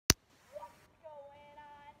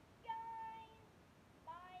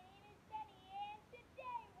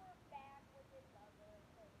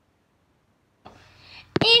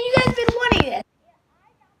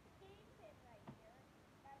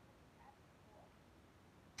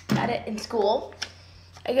at it in school.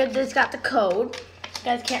 I just got the code. You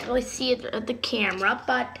guys can't really see it at the camera,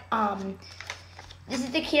 but this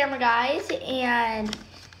is the camera, guys, and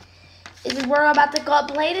this is where I'm about to go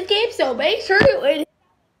play this game. So make sure to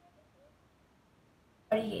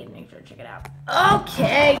make sure to check it out.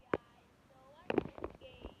 Okay.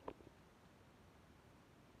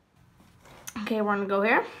 Okay, we're gonna go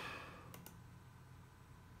here.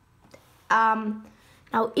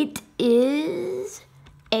 Now it is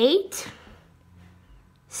 8,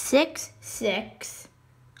 6, 6,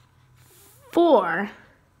 4,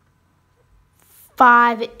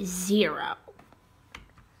 5, 0.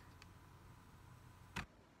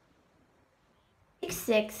 6,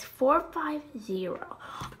 6, 4, 5, 0.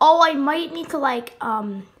 Oh, I might need to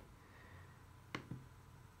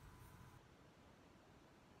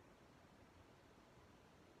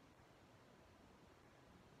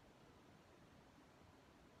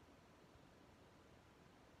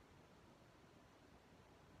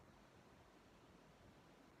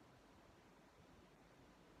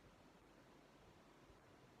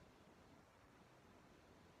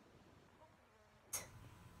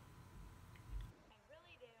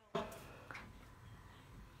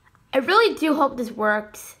I really do hope this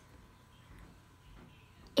works.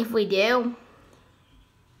 If we do.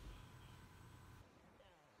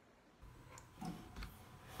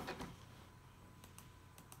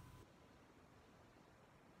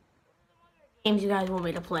 Games you guys want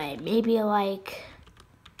me to play? Maybe like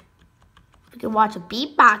we could watch a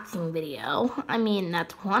beatboxing video. I mean,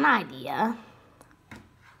 that's one idea.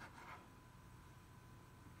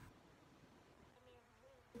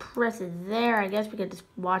 Press it there. I guess we could just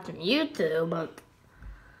watch on YouTube, but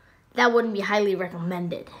that wouldn't be highly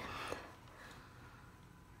recommended.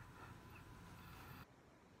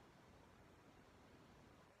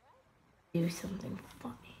 Do something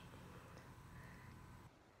funny.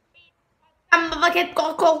 Go.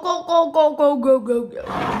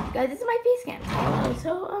 Guys, this is my face cam.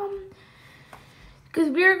 So, because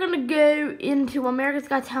we're gonna go into America's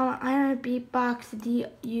Got Talent. I am a beatbox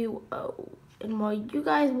duo. And while you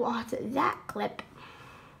guys watch that clip,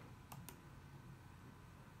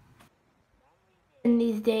 in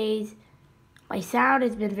these days, my sound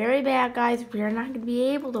has been very bad, guys. We are not going to be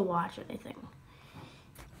able to watch anything.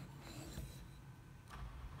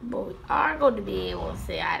 But we are going to be able to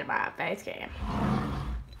say hi to my face cam.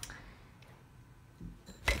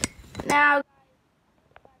 Now,